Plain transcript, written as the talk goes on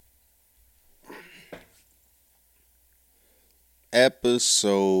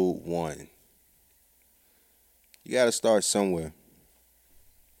Episode 1. You got to start somewhere.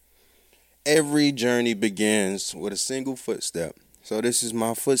 Every journey begins with a single footstep. So this is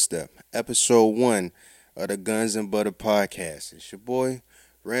my footstep. Episode 1 of the Guns and Butta podcast. It's your boy,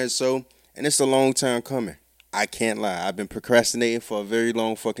 Renzo, and it's a long time coming. I can't lie. I've been procrastinating for a very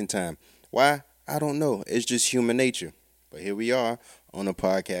long fucking time. Why? I don't know. It's just human nature. But here we are on a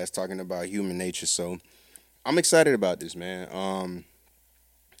podcast talking about human nature. So I'm excited about this, man.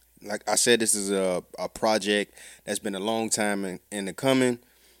 Like I said, this is a project that's been a long time in the coming.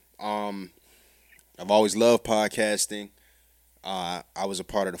 Um, I've always loved podcasting. I was a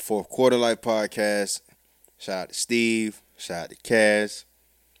part of the Fourth Quarter Life podcast. Shout out to Steve. Shout out to Kaz.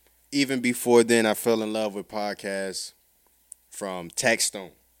 Even before then, I fell in love with podcasts from Tax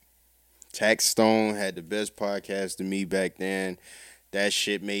Stone. Tax Stone had the best podcast to me back then. That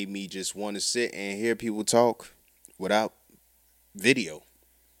shit made me just want to sit and hear people talk without video.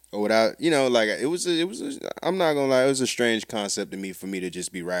 Or without, like I'm not gonna lie, it was a strange concept to me for me to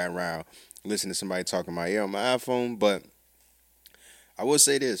just be riding around listening to somebody talking in my ear on my iPhone. But I will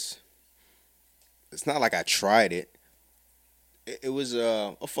say this: it's not like I tried it. It was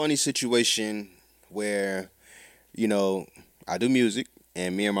a funny situation where, I do music,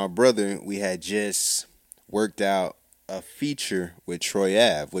 and me and my brother, we had just worked out a feature with Troy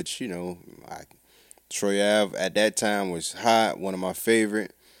Ave, which Troy Ave at that time was hot, one of my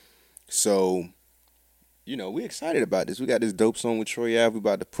favorite. So, we excited about this. We got this dope song with Troy Ave. We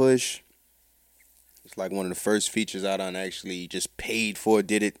about to push. It's like one of the first features I done actually just paid for,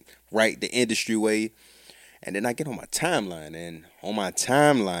 did it right the industry way. And then I get on my timeline, and on my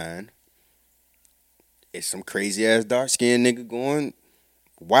timeline, it's some crazy ass dark skinned nigga going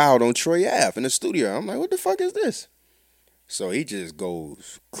wild on Troy Ave in the studio. I'm like, what the fuck is this? So he just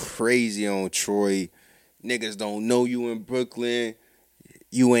goes crazy on Troy. Niggas don't know you in Brooklyn.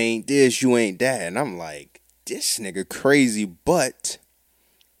 You ain't this, you ain't that. And I'm like, this nigga crazy, but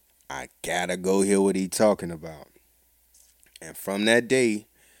I gotta go hear what he talking about. And from that day,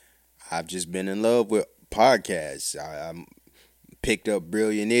 I've just been in love with podcasts. I picked up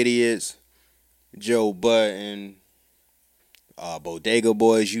Brilliant Idiots, Joe Button, Bodega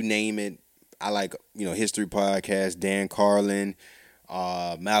Boys, you name it. I like, history podcasts, Dan Carlin,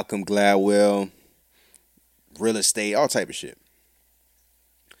 Malcolm Gladwell, real estate, all type of shit.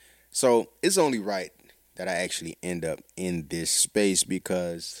 So it's only right that I actually end up in this space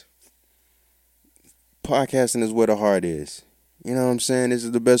because podcasting is where the heart is. You know what I'm saying? This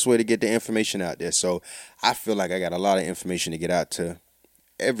is the best way to get the information out there. So I feel like I got a lot of information to get out to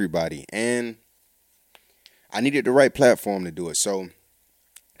everybody. And I needed the right platform to do it. So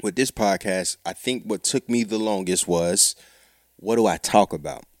with this podcast, I think what took me the longest was, what do I talk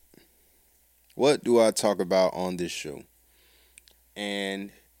about? What do I talk about on this show?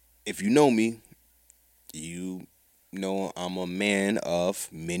 And if you know me, you know I'm a man of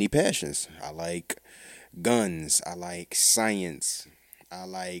many passions. I like guns. I like science. I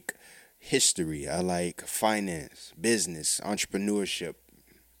like history. I like finance, business, entrepreneurship.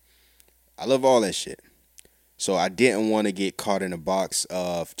 I love all that shit. So I didn't want to get caught in a box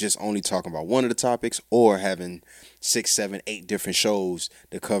of just only talking about one of the topics or having 6, 7, 8 different shows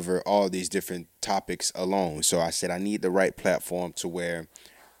to cover all these different topics alone. So I said I need the right platform to where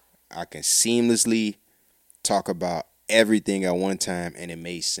I can seamlessly talk about everything at one time and it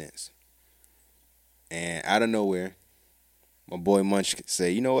made sense. And out of nowhere, my boy Munch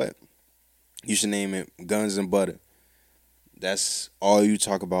said, you know what? You should name it Guns and Butta. That's all you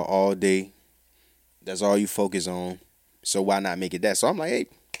talk about all day. That's all you focus on. So why not make it that? So I'm like, hey,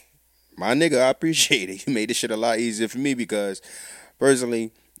 my nigga, I appreciate it. You made this shit a lot easier for me because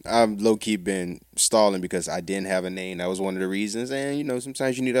personally, I've low-key been stalling because I didn't have a name. That was one of the reasons. And,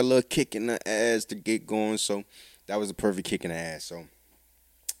 sometimes you need a little kick in the ass to get going. So that was the perfect kick in the ass. So,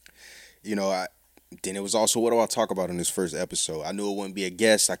 then it was also, what do I talk about in this first episode? I knew it wouldn't be a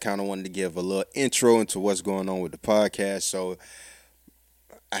guest. I kind of wanted to give a little intro into what's going on with the podcast. So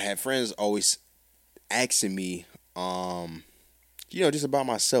I had friends always asking me, just about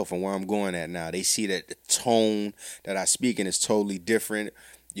myself and where I'm going at now. They see that the tone that I speak in is totally different.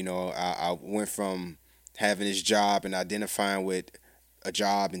 I went from having this job and identifying with a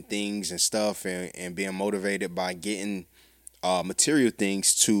job and things and stuff and being motivated by getting material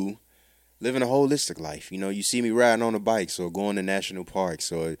things to living a holistic life. You see me riding on a bike, so going to national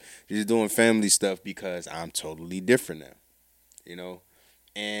parks or just doing family stuff because I'm totally different now,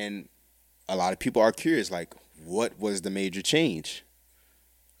 And a lot of people are curious, like, what was the major change?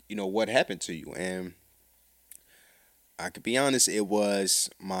 What happened to you? And I could be honest, it was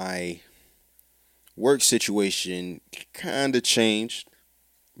my work situation kind of changed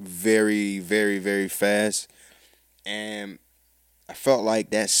very, very, very fast. And I felt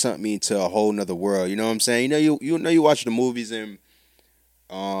like that sent me into a whole nother world. You know what I'm saying? You watch the movies and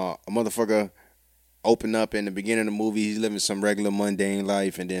a motherfucker open up in the beginning of the movie, he's living some regular mundane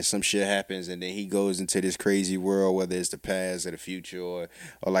life, and then some shit happens, and then he goes into this crazy world, whether it's the past or the future, or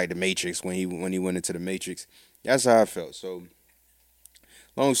like the Matrix when he went into the Matrix. That's how I felt. So,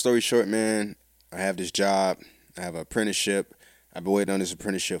 long story short, man, I have this job, I have an apprenticeship. I've been waiting on this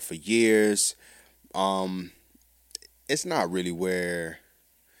apprenticeship for years. Um, it's not really where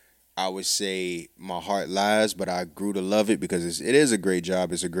I would say my heart lies, but I grew to love it because it is a great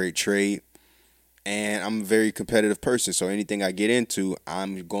job. It's a great trade. And I'm a very competitive person. So anything I get into,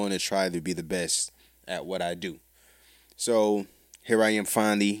 I'm going to try to be the best at what I do. So here I am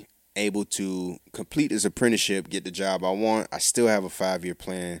finally able to complete this apprenticeship, get the job I want. I still have a 5-year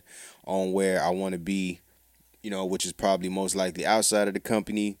plan on where I want to be, which is probably most likely outside of the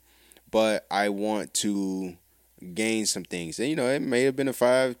company. But I want to gain some things. And, it may have been a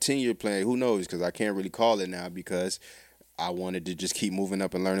 5-10 year plan. Who knows? Because I can't really call it now because I wanted to just keep moving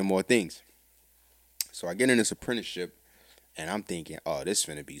up and learning more things. So I get in this apprenticeship, and I'm thinking, oh, this is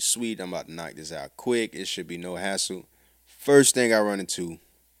finna be sweet. I'm about to knock this out quick. It should be no hassle. First thing I run into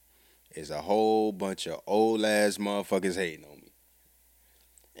is a whole bunch of old ass motherfuckers hating on me.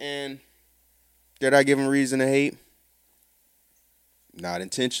 And did I give them reason to hate? Not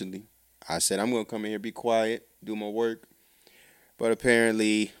intentionally. I said, I'm going to come in here, be quiet, do my work. But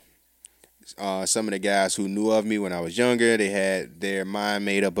apparently, some of the guys who knew of me when I was younger, they had their mind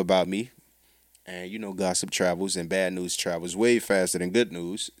made up about me. And gossip travels and bad news travels way faster than good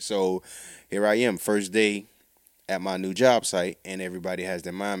news. So here I am, first day at my new job site, and everybody has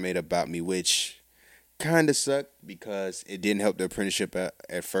their mind made up about me, which kind of sucked because it didn't help the apprenticeship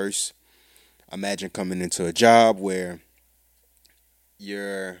at first. Imagine coming into a job where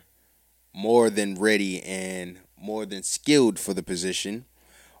you're more than ready and more than skilled for the position,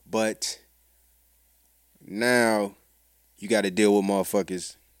 but now you got to deal with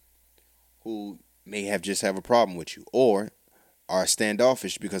motherfuckers who may have a problem with you or are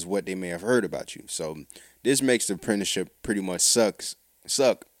standoffish because of what they may have heard about you. So this makes the apprenticeship pretty much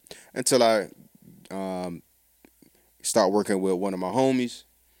suck until I start working with one of my homies.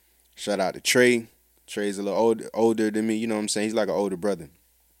 Shout out to Trey. Trey's a little older than me. You know what I'm saying? He's like an older brother.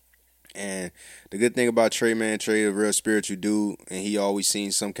 And the good thing about Trey, man, Trey a real spiritual dude, and he always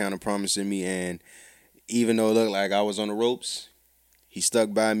seen some kind of promise in me. And even though it looked like I was on the ropes, he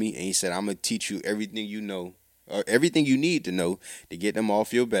stuck by me, and he said, I'm going to teach you everything you know, or everything you need to know to get them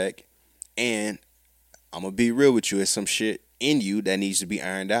off your back. And I'm going to be real with you. There's some shit in you that needs to be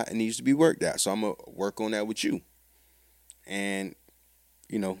ironed out and needs to be worked out. So I'm going to work on that with you. And,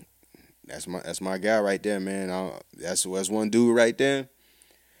 that's my guy right there, man. That's one dude right there.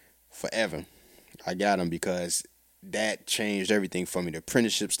 Forever. I got him because that changed everything for me. The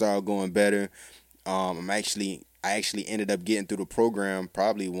apprenticeship started going better. I actually ended up getting through the program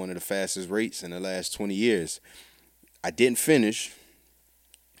probably one of the fastest rates in the last 20 years. I didn't finish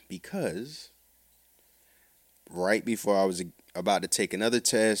because right before I was about to take another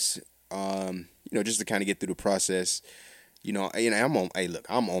test, just to kind of get through the process, I'm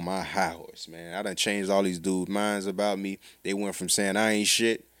on my high horse, man. I done changed all these dudes' minds about me. They went from saying I ain't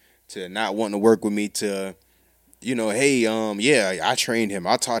shit to not wanting to work with me to hey, yeah, I trained him.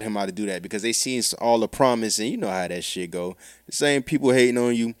 I taught him how to do that because they seen all the promise, and you know how that shit go. The same people hating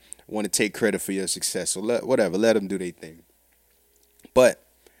on you want to take credit for your success. So let them do their thing. But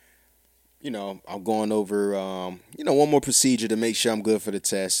I'm going over one more procedure to make sure I'm good for the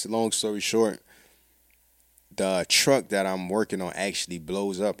test. Long story short, the truck that I'm working on actually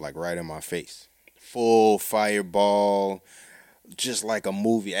blows up like right in my face. Full fireball. Just like a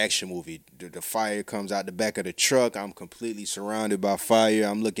movie, action movie. The fire comes out the back of the truck. I'm completely surrounded by fire.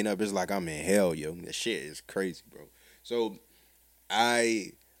 I'm looking up. It's like I'm in hell, yo. That shit is crazy, bro. So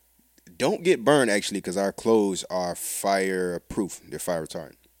I don't get burned, actually, because our clothes are fireproof. They're fire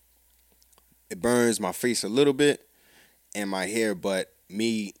retardant. It burns my face a little bit and my hair, but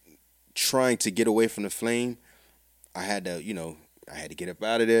me trying to get away from the flame, I had to get up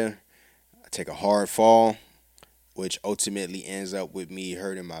out of there. I take a hard fall, which ultimately ends up with me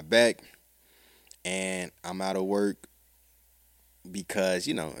hurting my back, and I'm out of work because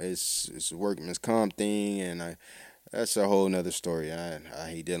it's a workman's comp thing, and that's a whole nother story. I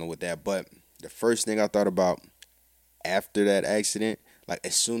hate dealing with that. But the first thing I thought about after that accident, like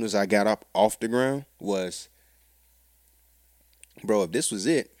as soon as I got up off the ground, was, bro, if this was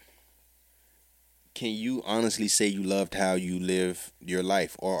it, can you honestly say you loved how you live your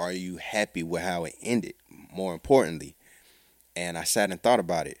life, or are you happy with how it ended? More importantly, and I sat and thought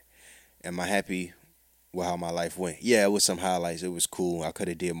about it. Am I happy with how my life went? Yeah, it was some highlights. It was cool. I could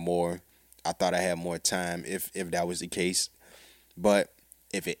have did more. I thought I had more time if that was the case. But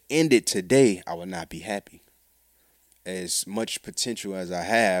if it ended today, I would not be happy. As much potential as I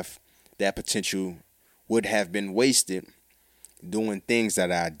have, that potential would have been wasted doing things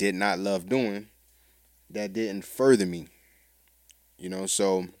that I did not love doing that didn't further me.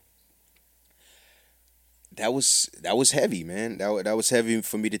 So that was heavy, man. That was heavy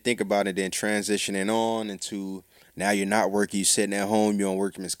for me to think about it. Then transitioning on into now you're not working, you're sitting at home, you're on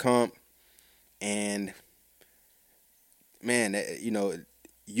workman's comp, and man,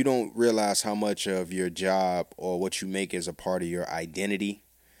 you don't realize how much of your job or what you make is a part of your identity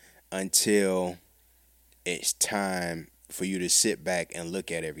until it's time for you to sit back and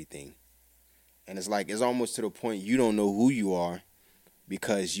look at everything. And it's like it's almost to the point you don't know who you are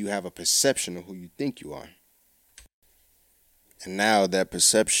because you have a perception of who you think you are. And now that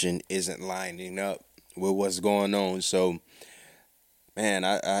perception isn't lining up with what's going on. So, man,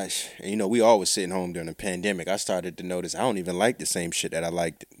 we all was sitting home during the pandemic. I started to notice I don't even like the same shit that I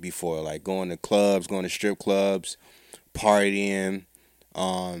liked before, like going to clubs, going to strip clubs, partying,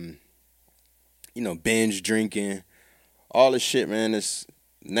 um, binge drinking, all this shit, man. It's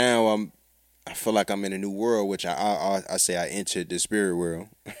now I feel like I'm in a new world, which I say I entered the spirit world.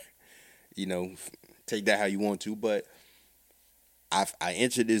 you know, take that how you want to, but I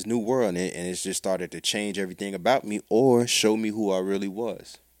entered this new world and it's just started to change everything about me or show me who I really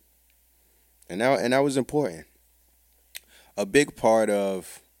was. And that was important. A big part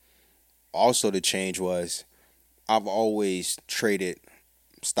of also the change was I've always traded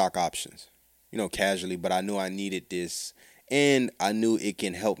stock options, casually, but I knew I needed this and I knew it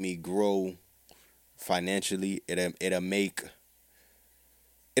can help me grow financially.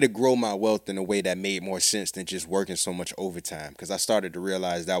 It'll grow my wealth in a way that made more sense than just working so much overtime because I started to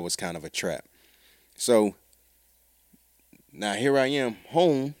realize that was kind of a trap. So now here I am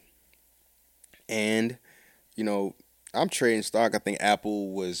home and, I'm trading stock. I think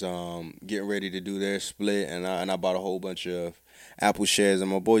Apple was getting ready to do their split and I bought a whole bunch of Apple shares and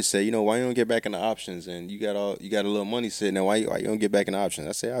my boy said, why you don't get back in the options and you got a little money sitting there, why you don't get back in the options?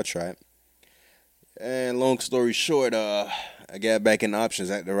 I said, I'll try it. And long story short, I got back in options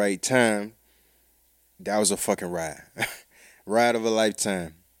at the right time. That was a fucking ride. Ride of a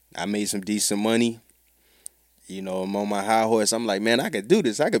lifetime. I made some decent money. I'm on my high horse. I'm like, man, I could do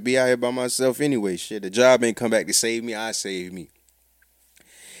this. I could be out here by myself anyway. Shit, the job ain't come back to save me. I saved me.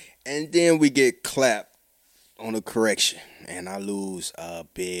 And then we get clapped on a correction. And I lose a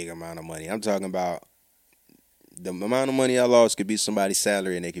big amount of money. I'm talking about the amount of money I lost could be somebody's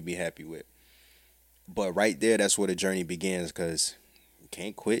salary and they could be happy with. But right there, that's where the journey begins because you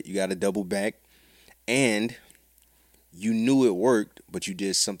can't quit. You got to double back. And you knew it worked, but you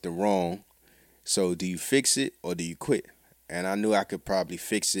did something wrong. So do you fix it or do you quit? And I knew I could probably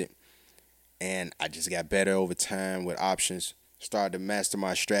fix it. And I just got better over time with options. Started to master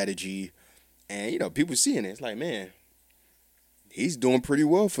my strategy. And, people seeing it. It's like, man, he's doing pretty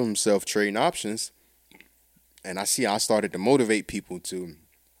well for himself trading options. And I started to motivate people to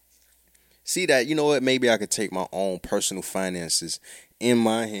see that, maybe I could take my own personal finances in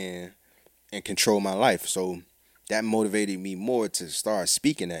my hand and control my life. So that motivated me more to start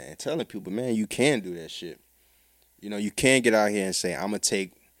speaking that and telling people, man, you can do that shit. You can get out here and say, I'm going to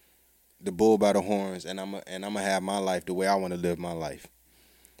take the bull by the horns and I'm going to have my life the way I want to live my life.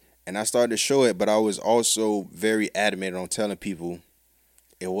 And I started to show it, but I was also very adamant on telling people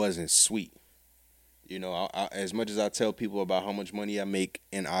it wasn't sweet. As much as I tell people about how much money I make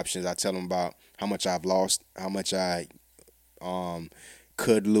in options, I tell them about how much I've lost, how much I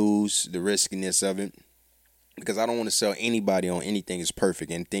could lose, the riskiness of it. Because I don't want to sell anybody on anything is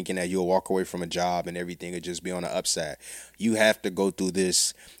perfect and thinking that you'll walk away from a job and everything will just be on the upside. You have to go through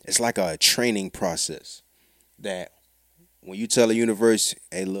this. It's like a training process that when you tell the universe,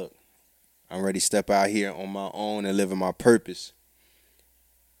 hey, look, I'm ready to step out here on my own and live in my purpose.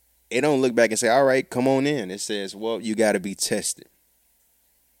 It don't look back and say, all right, come on in. It says, well, you got to be tested.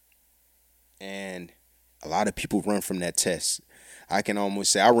 And a lot of people run from that test. I can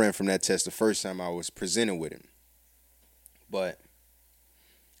almost say I ran from that test the first time I was presented with it. But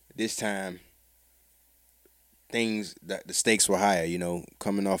this time, the stakes were higher,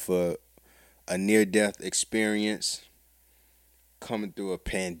 coming off a near-death experience, coming through a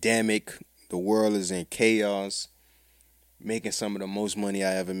pandemic, the world is in chaos, making some of the most money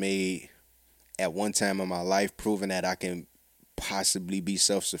I ever made at one time in my life, proving that I can possibly be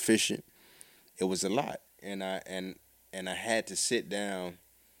self-sufficient. it was a lot, and I had to sit down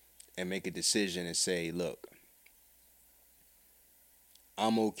and make a decision and say, look,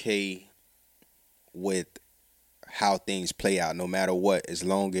 I'm okay with how things play out, no matter what, as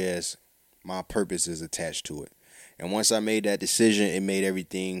long as my purpose is attached to it. And once I made that decision, it made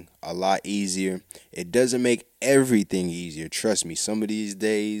everything a lot easier. It doesn't make everything easier. Trust me, some of these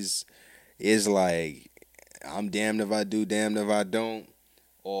days it's like I'm damned if I do, damned if I don't.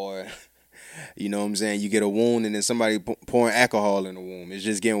 Or, you know what I'm saying, you get a wound and then somebody pouring alcohol in the wound. It's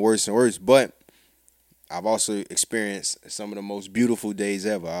just getting worse and worse. But I've also experienced some of the most beautiful days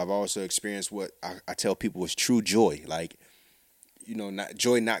ever. I've also experienced what I tell people is true joy. Like, you know, not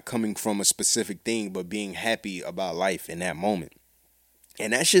joy not coming from a specific thing, but being happy about life in that moment.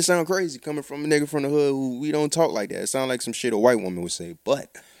 And that shit sound crazy coming from a nigga from the hood who we don't talk like that. It sound like some shit a white woman would say.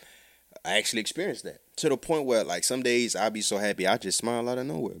 But I actually experienced that to the point where, like, some days I'll be so happy I just smile out of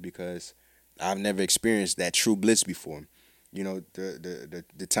nowhere because I've never experienced that true bliss before. You know,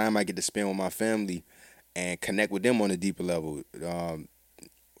 the time I get to spend with my family and connect with them on a deeper level,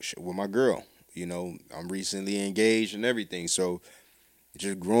 with my girl. You know, I'm recently engaged and everything. So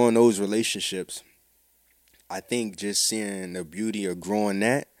just growing those relationships, I think just seeing the beauty of growing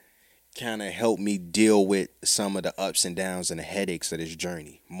that kind of helped me deal with some of the ups and downs and the headaches of this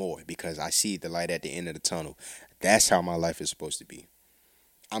journey more because I see the light at the end of the tunnel. That's how my life is supposed to be.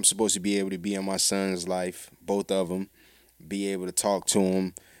 I'm supposed to be able to be in my son's life, both of them, be able to talk to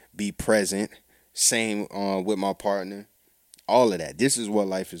him, be present. Same with my partner. All of that. This is what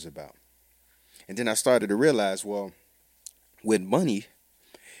life is about. And then I started to realize, well, with money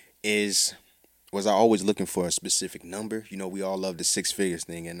is was I always looking for a specific number? You know, we all love the six figures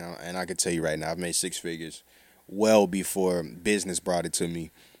thing, and I can tell you right now, I've made six figures well before business brought it to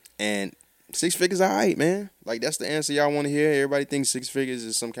me, and six figures, alright, man. Like that's the answer y'all want to hear. Everybody thinks six figures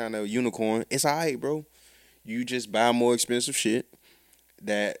is some kind of unicorn. It's alright, bro. You just buy more expensive shit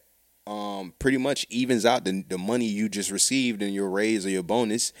that pretty much evens out the money you just received in your raise or your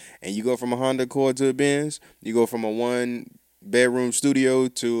bonus, and you go from a Honda Accord to a Benz. You go from a one bedroom studio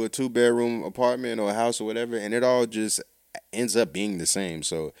to a 2 bedroom apartment or a house or whatever, and it all just ends up being the same.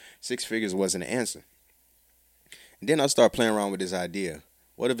 So six figures wasn't the answer. And then I start playing around with this idea.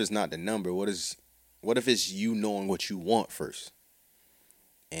 What if it's not the number? What if it's you knowing what you want first?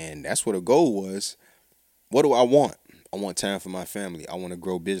 And that's what a goal was. What do I want? I want time for my family. I want to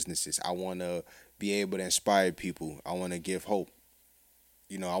grow businesses. I want to be able to inspire people. I want to give hope.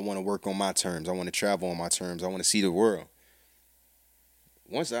 You know, I want to work on my terms. I want to travel on my terms. I want to see the world.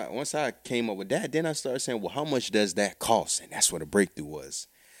 Once I came up with that, then I started saying, well, how much does that cost? And that's what a breakthrough was.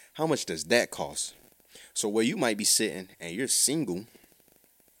 How much does that cost? So where you might be sitting and you're single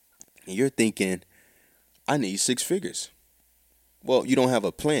and you're thinking, I need six figures. Well, you don't have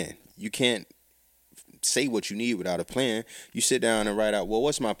a plan. You can't say what you need without a plan. You sit down and write out, well,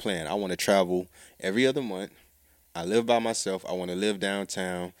 what's my plan? I want to travel every other month. I live by myself. I want to live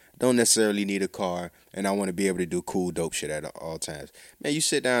downtown. Don't necessarily need a car. And I want to be able to do cool, dope shit at all times. Man, you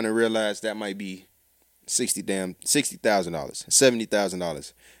sit down and realize that might be $60,000,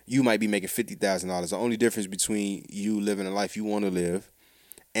 $70,000. You might be making $50,000. The only difference between you living the life you want to live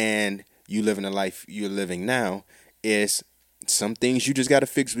and you living the life you're living now is some things you just got to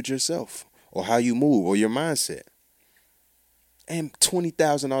fix with yourself or how you move or your mindset. And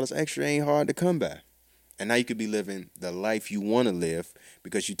 $20,000 extra ain't hard to come by. And now you could be living the life you want to live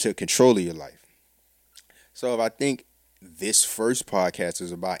because you took control of your life. So if I think this first podcast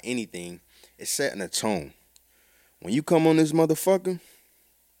is about anything, it's setting a tone. When you come on this motherfucker,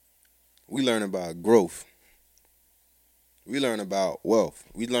 we learn about growth. We learn about wealth.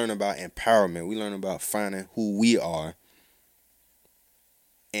 We learn about empowerment. We learn about finding who we are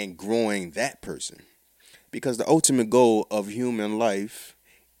and growing that person. Because the ultimate goal of human life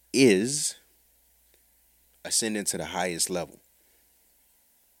is ascending to the highest level.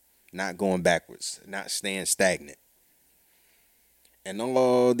 Not going backwards. Not staying stagnant. And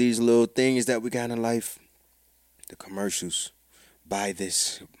all these little things that we got in life, the commercials, buy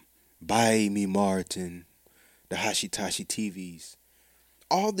this, buy me Martin, the Hashitashi TVs.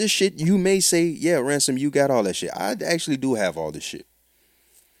 All this shit, you may say, yeah, Ransom, you got all that shit. I actually do have all this shit.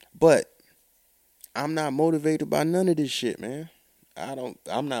 But I'm not motivated by none of this shit, man.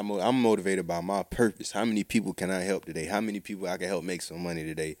 I'm motivated by my purpose. How many people can I help today? How many people I can help make some money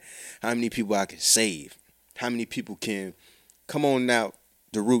today? How many people I can save? How many people can come on out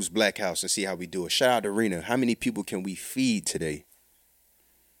the Roots Black House and see how we do it? Shout out to Rena. How many people can we feed today?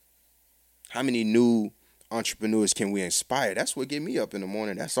 How many new entrepreneurs can we inspire? That's what get me up in the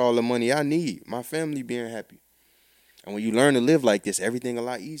morning. That's all the money I need. My family being happy. And when you learn to live like this, everything a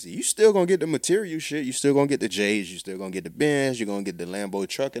lot easier. You still gonna get the material shit. You still gonna get the J's. You still gonna get the Benz. You're gonna get the Lambo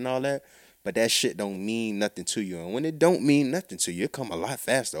truck and all that. But that shit don't mean nothing to you. And when it don't mean nothing to you, it come a lot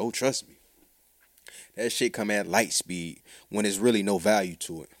faster. Oh, trust me. That shit come at light speed when there's really no value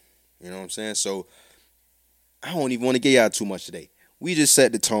to it. You know what I'm saying? So I don't even want to get y'all too much today. We just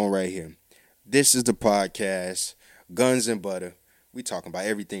set the tone right here. This is the podcast, Guns and Butta. We talking about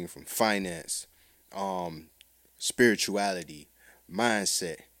everything from finance, spirituality,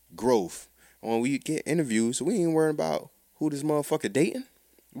 mindset, growth. When we get interviews, we ain't worrying about who this motherfucker dating.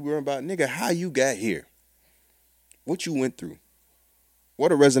 We worrying about, nigga, how you got here. What you went through.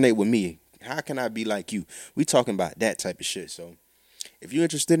 What'll resonate with me. How can I be like you? We talking about that type of shit. So if you're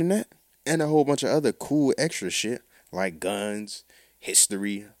interested in that and a whole bunch of other cool extra shit like guns,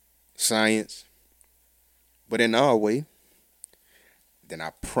 history, science, but in our way, then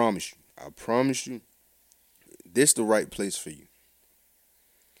I promise you, this the right place for you.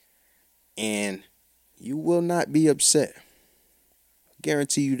 And you will not be upset.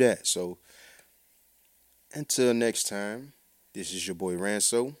 Guarantee you that. So until next time, this is your boy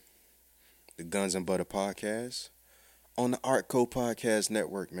Ranso, the Guns and Butta podcast on the Artco Podcast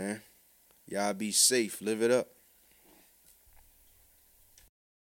Network, man. Y'all be safe. Live it up.